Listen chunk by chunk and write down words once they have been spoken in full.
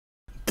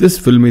This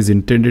film is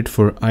intended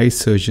for eye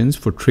surgeons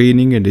for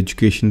training and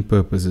education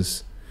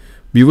purposes.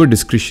 Viewer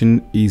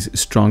discretion is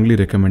strongly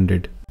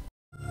recommended.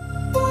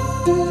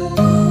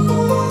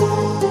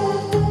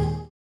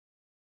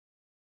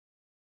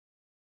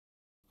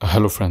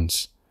 Hello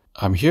friends,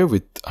 I'm here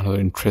with another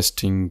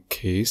interesting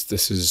case.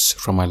 This is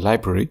from my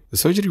library. The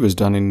surgery was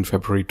done in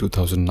February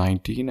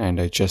 2019 and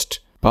I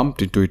just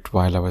bumped into it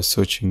while I was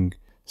searching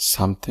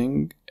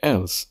something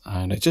else,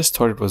 and I just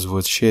thought it was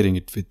worth sharing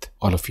it with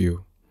all of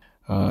you.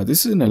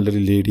 This is an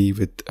elderly lady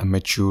with a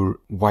mature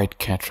white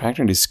cataract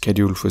and is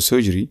scheduled for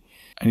surgery,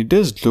 and it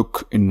does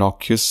look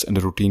innocuous and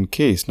a routine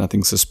case,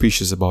 nothing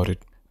suspicious about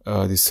it.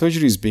 The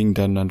surgery is being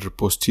done under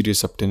posterior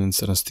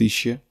subtenance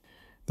anesthesia.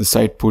 The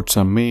side ports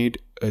are made,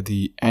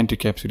 the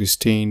anticapsule is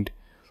stained,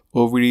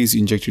 OVD is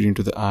injected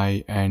into the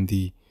eye, and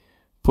the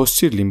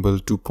posterior limbal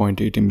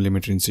 2.8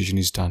 mm incision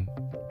is done.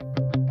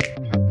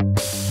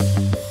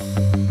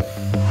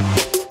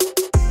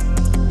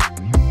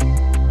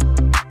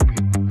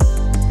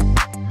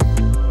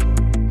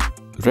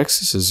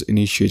 Rhexis is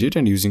initiated,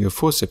 and using a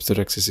forceps the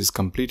rhexis is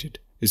completed.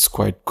 It's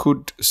quite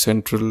good,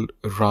 central,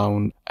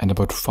 round, and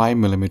about 5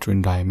 mm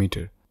in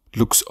diameter.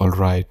 Looks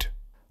alright.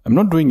 I'm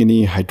not doing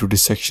any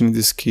hydrodissection in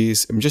this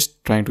case. I'm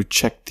just trying to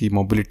check the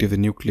mobility of the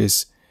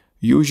nucleus.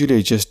 Usually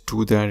I just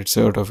do that, it's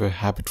sort of a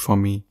habit for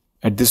me.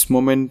 At this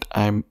moment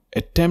I'm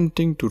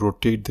attempting to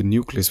rotate the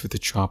nucleus with a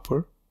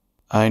chopper.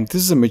 And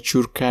this is a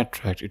mature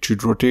cataract. It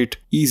should rotate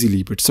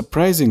easily, but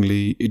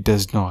surprisingly it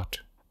does not.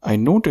 I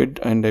noted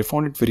and I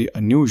found it very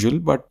unusual,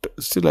 but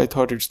still I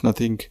thought it's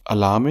nothing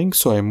alarming,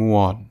 so I move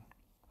on.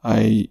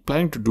 I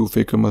plan to do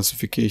phaco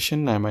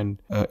emulsification.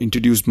 I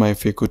introduce my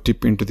phaco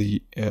tip into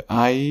the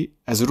eye.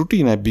 As a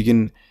routine, I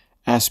begin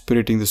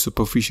aspirating the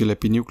superficial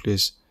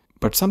epinucleus,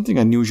 but something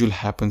unusual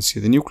happens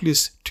here. The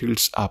nucleus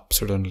tilts up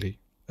suddenly.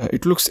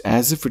 It looks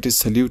as if it is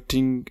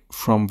saluting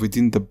from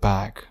within the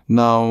bag.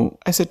 Now,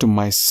 I said to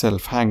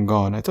myself, hang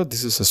on, I thought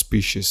this is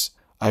suspicious.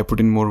 I put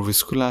in more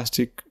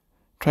viscoelastic,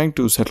 trying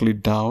to settle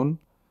it down.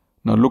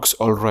 Now looks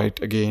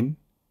alright again.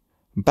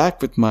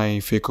 Back with my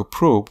phaco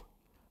probe.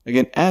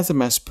 Again, as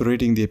I'm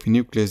aspirating the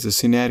epinucleus, the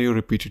scenario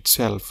repeats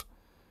itself.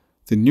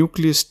 The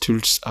nucleus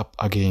tilts up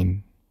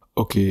again.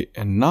 Okay,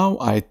 and now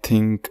I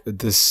think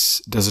this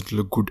doesn't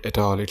look good at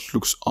all. It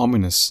looks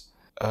ominous.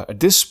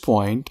 At this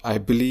point, I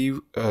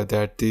believe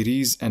that there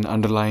is an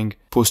underlying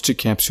posterior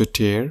capsule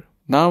tear.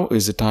 Now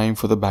is the time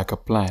for the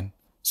backup plan.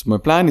 So my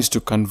plan is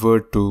to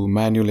convert to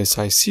Manual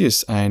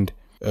SICS and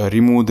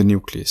remove the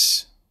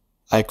nucleus.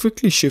 I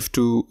quickly shift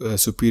to a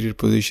superior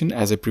position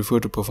as I prefer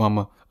to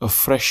perform a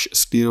fresh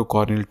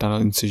sclerocorneal tunnel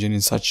incision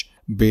in such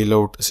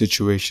bailout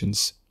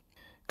situations.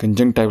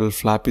 Conjunctival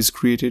flap is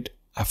created.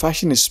 I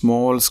fashion a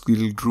small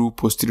scleral groove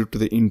posterior to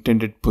the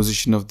intended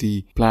position of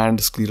the planned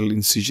scleral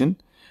incision.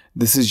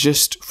 This is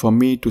just for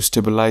me to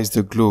stabilize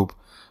the globe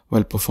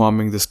while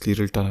performing the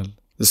scleral tunnel.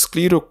 The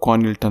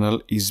sclerocorneal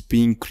tunnel is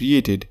being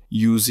created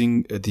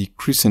using the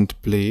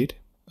crescent blade.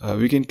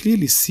 We can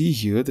clearly see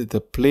here that the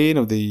plane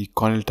of the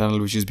corneal tunnel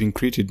which is being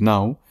created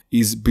now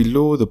is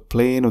below the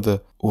plane of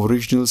the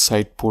original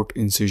side port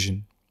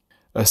incision.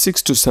 A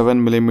 6 to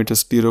 7 mm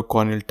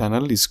sclerocorneal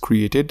tunnel is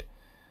created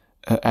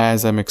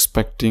as I'm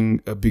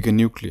expecting a bigger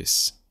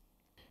nucleus.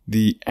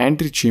 The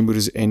anterior chamber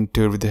is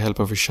entered with the help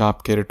of a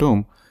sharp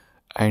keratome,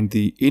 and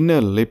the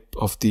inner lip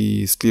of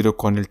the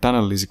sclerocorneal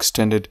tunnel is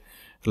extended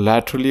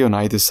laterally on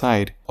either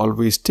side,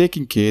 always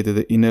taking care that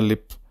the inner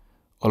lip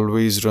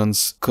always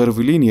runs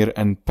curvilinear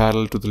and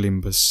parallel to the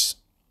limbus.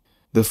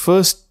 The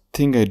first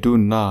thing I do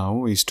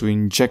now is to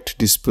inject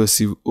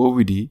dispersive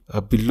OVD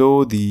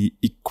below the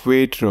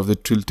equator of the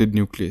tilted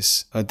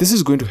nucleus. This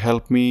is going to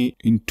help me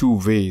in two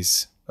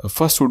ways.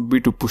 First would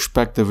be to push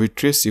back the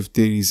vitreous if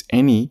there is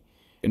any,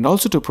 and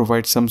also to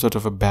provide some sort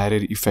of a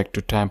barrier effect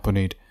to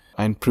tamponade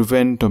and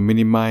prevent or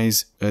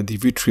minimize the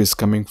vitreous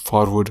coming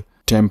forward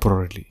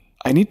temporarily.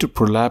 I need to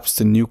prolapse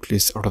the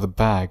nucleus out of the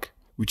bag,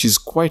 which is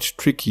quite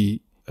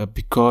tricky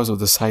because of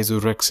the size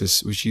of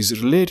rhexis, which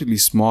is relatively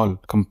small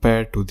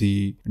compared to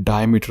the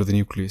diameter of the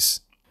nucleus.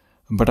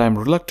 But I am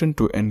reluctant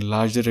to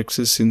enlarge the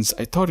rhexis since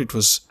I thought it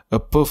was a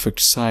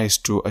perfect size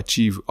to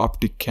achieve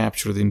optic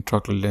capture of the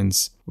intraocular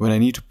lens when I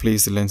need to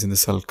place the lens in the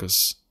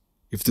sulcus,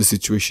 if the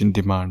situation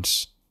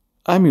demands.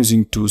 I am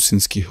using two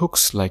Sinskey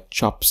hooks like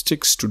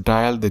chopsticks to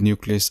dial the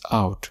nucleus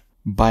out.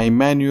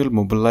 Bimanual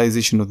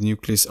mobilization of the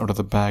nucleus out of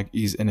the bag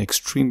is an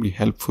extremely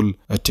helpful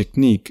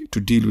technique to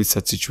deal with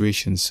such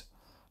situations.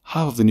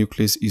 Half of the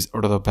nucleus is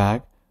out of the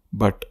bag,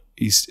 but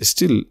is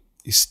still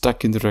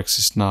stuck in the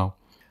rhexis now.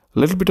 A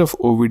little bit of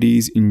OVD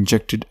is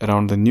injected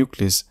around the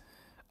nucleus.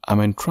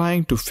 I'm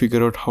trying to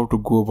figure out how to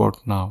go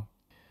about now.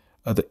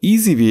 The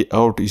easy way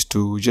out is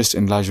to just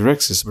enlarge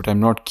rhexis, but I'm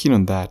not keen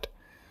on that.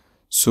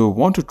 So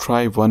want to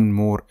try one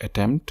more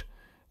attempt.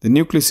 The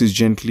nucleus is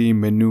gently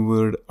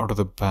maneuvered out of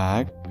the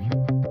bag.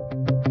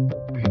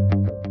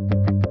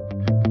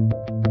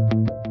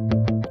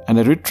 And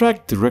I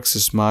retract the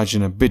rhexis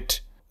margin a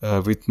bit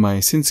with my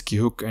Sinskey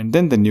hook, and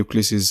then the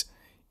nucleus is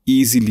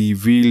easily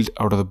wheeled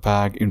out of the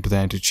bag into the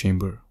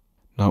antechamber.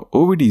 Now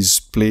OVD is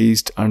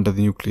placed under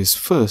the nucleus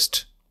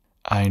first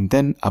and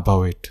then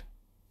above it.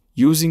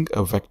 Using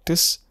a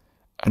vectus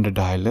and a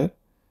dialer,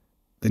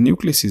 the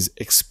nucleus is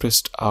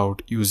expressed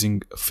out using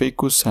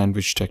Phaco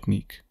sandwich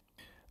technique.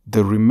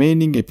 The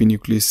remaining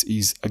epinucleus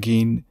is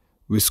again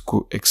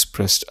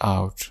visco-expressed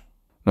out.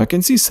 Now I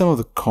can see some of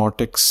the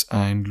cortex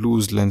and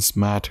loose lens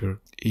matter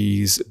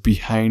is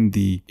behind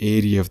the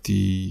area of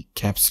the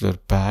capsular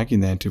bag in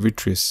the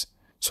antivitreous.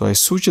 So I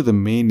suture the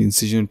main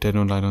incision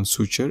tenon-linon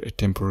suture, a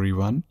temporary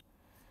one.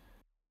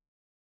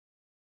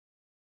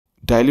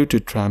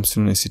 Diluted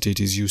triamcinolone acetate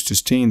is used to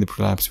stain the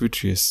prolapsed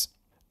vitreous.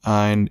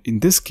 And in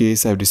this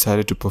case, I've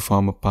decided to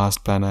perform a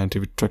past planar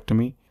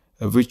antivitrectomy,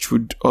 which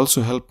would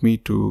also help me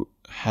to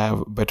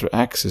have better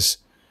access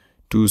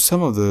to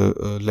some of the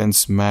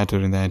lens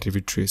matter in the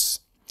antivitreous.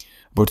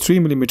 About 3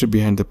 mm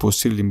behind the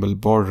posterior limbal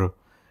border,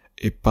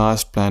 a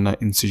past planar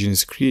incision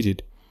is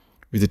created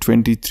with a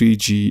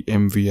 23G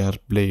MVR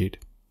blade.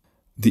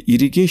 The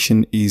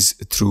irrigation is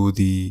through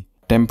the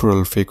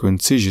temporal phaco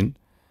incision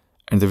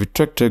and the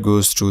vitrector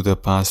goes through the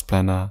past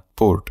planar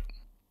port.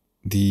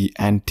 The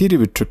anterior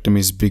vitrectomy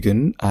is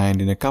begun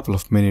and in a couple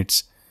of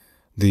minutes,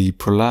 the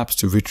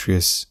prolapsed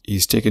vitreous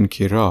is taken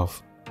care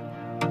of.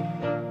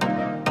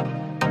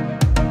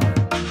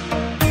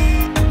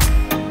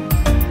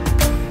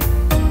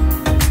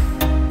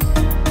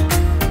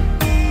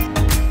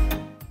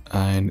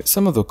 And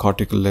some of the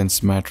cortical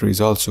lens matter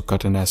is also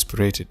cut and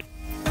aspirated.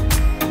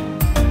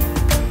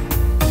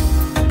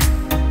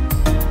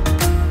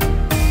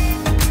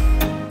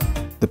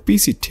 The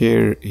PC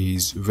tear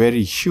is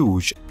very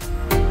huge.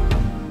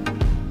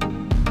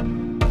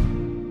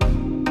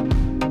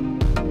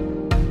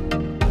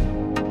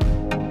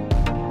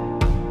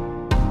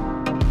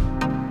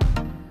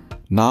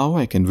 Now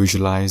I can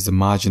visualize the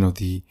margin of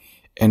the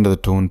end of the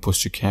tone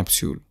posterior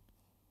capsule.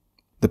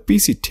 The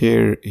PC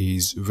tear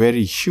is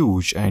very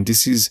huge and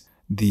this is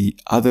the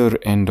other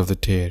end of the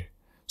tear.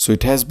 So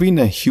it has been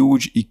a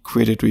huge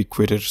equator to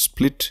equator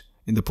split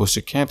in the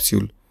posterior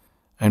capsule,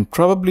 and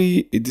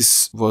probably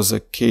this was a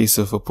case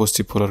of a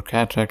postipolar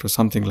cataract or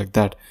something like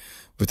that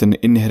with an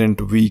inherent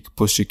weak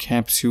posterior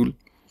capsule,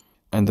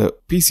 and the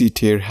PC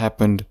tear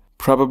happened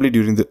probably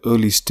during the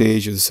early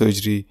stage of the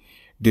surgery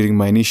during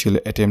my initial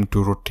attempt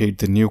to rotate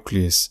the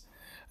nucleus.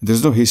 There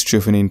is no history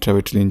of an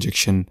intravitreal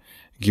injection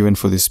given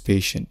for this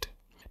patient.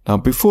 Now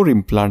before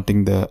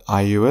implanting the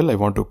IOL, I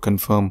want to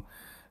confirm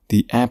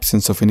the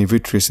absence of any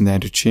vitreous in the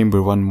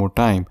antechamber one more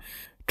time.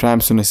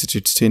 Triamcinolone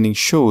acetate staining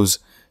shows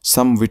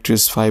some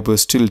vitreous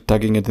fibers still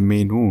tugging at the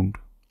main wound.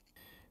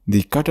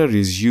 The cutter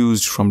is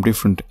used from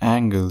different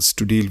angles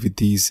to deal with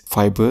these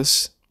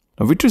fibers.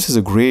 Now vitreous has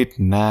a great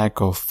knack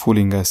of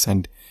fooling us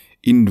and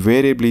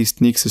invariably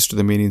sneaks us to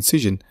the main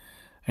incision,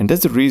 and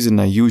that's the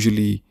reason I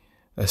usually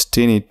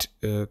stain it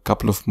a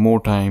couple of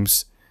more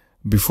times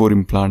before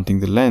implanting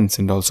the lens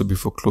and also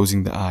before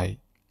closing the eye.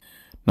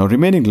 Now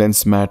remaining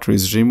lens matter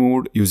is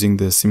removed using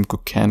the Simcoe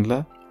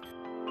cannula.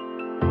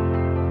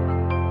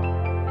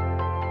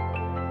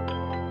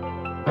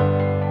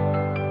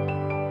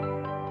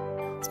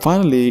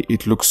 Finally,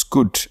 it looks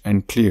good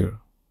and clear.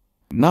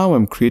 Now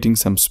I'm creating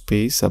some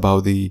space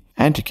above the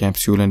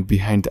anticapsule and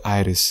behind the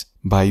iris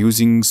by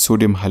using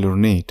sodium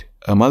hyaluronate,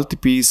 a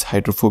multi-piece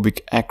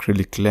hydrophobic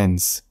acrylic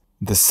lens.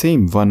 The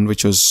same one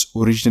which was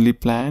originally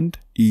planned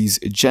is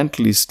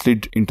gently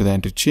slid into the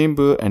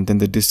antechamber, and then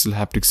the distal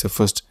haptics are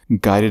first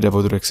guided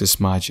above the rhexis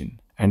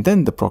margin, and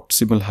then the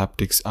proximal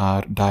haptics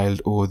are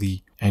dialed over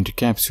the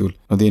anticapsule.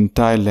 Now the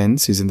entire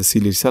lens is in the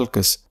ciliary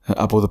sulcus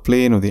above the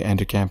plane of the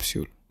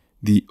anticapsule.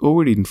 The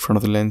OVD in front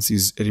of the lens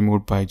is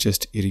removed by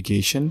just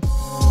irrigation.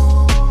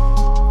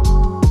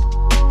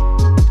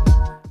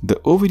 The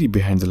OVD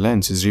behind the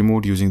lens is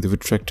removed using the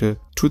vitrector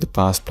through the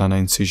past planar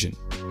incision.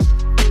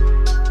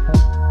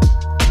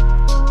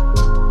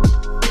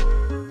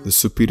 The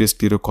superior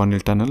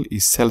sclerocorneal tunnel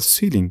is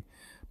self-sealing,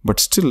 but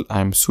still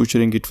I am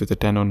suturing it with a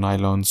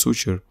tenon-nylon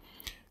suture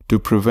to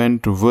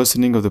prevent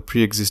worsening of the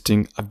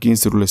pre-existing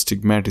against the rule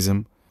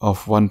astigmatism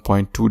of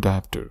 1.2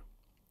 diopter.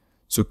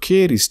 So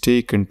care is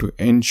taken to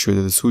ensure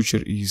that the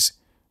suture is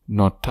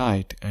not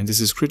tight, and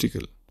this is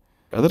critical.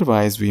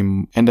 Otherwise, we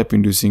end up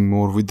inducing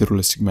more with the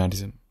rule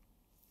astigmatism.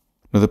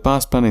 Now the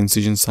past planar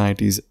incision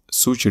site is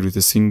sutured with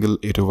a single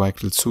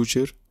atovicral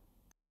suture.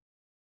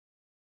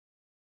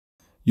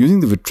 Using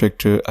the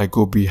vitrector, I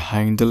go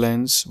behind the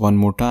lens one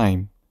more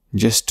time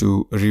just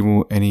to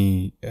remove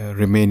any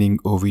remaining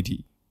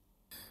OVD.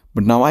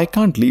 But now I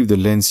can't leave the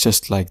lens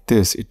just like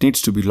this. It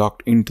needs to be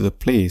locked into the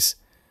place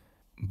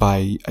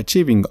by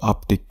achieving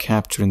optic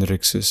capture in the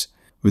rhexis.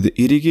 With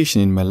the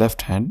irrigation in my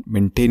left hand,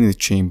 maintaining the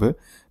chamber,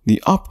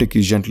 the optic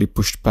is gently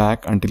pushed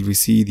back until we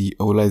see the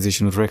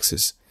ovalization of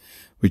rhexis,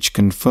 which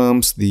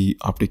confirms the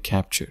optic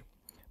capture.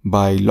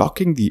 By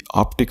locking the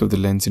optic of the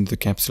lens into the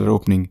capsular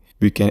opening,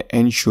 we can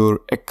ensure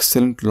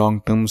excellent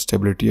long-term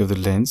stability of the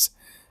lens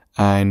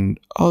and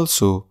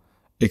also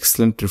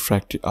excellent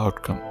refractive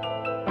outcome.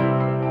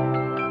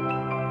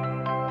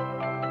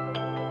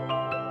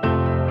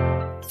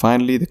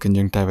 Finally, the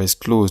conjunctiva is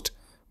closed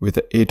with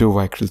the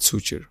atovicral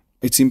suture.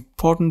 it's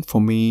important for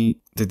me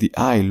that the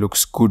eye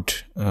looks good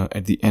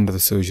at the end of the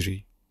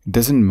surgery. It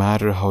doesn't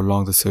matter how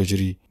long the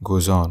surgery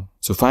goes on.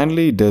 So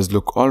finally, it does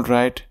look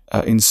alright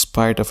in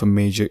spite of a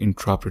major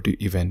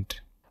intraoperative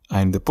event.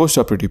 And the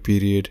postoperative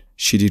period,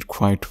 she did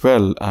quite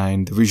well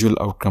and the visual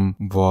outcome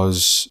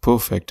was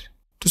perfect.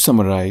 To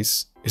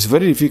summarize, it's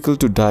very difficult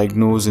to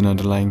diagnose an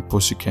underlying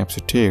posterior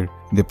capsular tear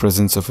in the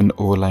presence of an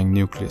overlying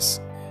nucleus.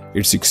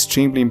 It's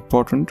extremely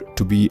important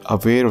to be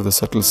aware of the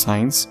subtle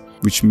signs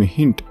which may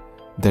hint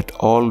that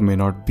all may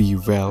not be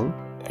well,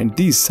 and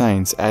these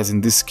signs, as in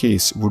this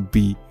case, would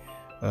be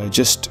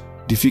just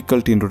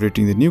difficulty in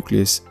rotating the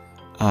nucleus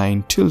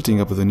and tilting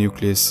up of the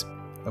nucleus.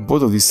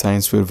 Both of these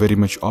signs were very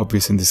much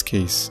obvious in this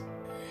case.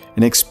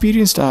 An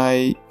experienced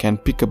eye can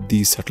pick up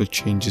these subtle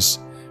changes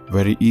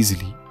very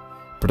easily,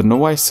 but a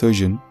novice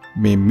surgeon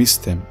may miss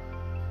them.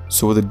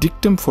 So the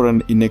dictum for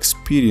an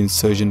inexperienced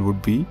surgeon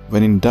would be,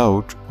 when in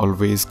doubt,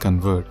 always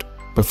convert.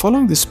 By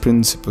following this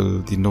principle,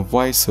 the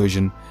novice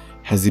surgeon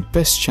has the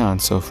best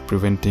chance of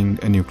preventing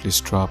a nucleus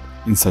drop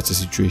in such a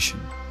situation.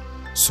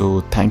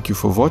 So thank you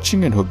for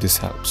watching and hope this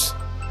helps.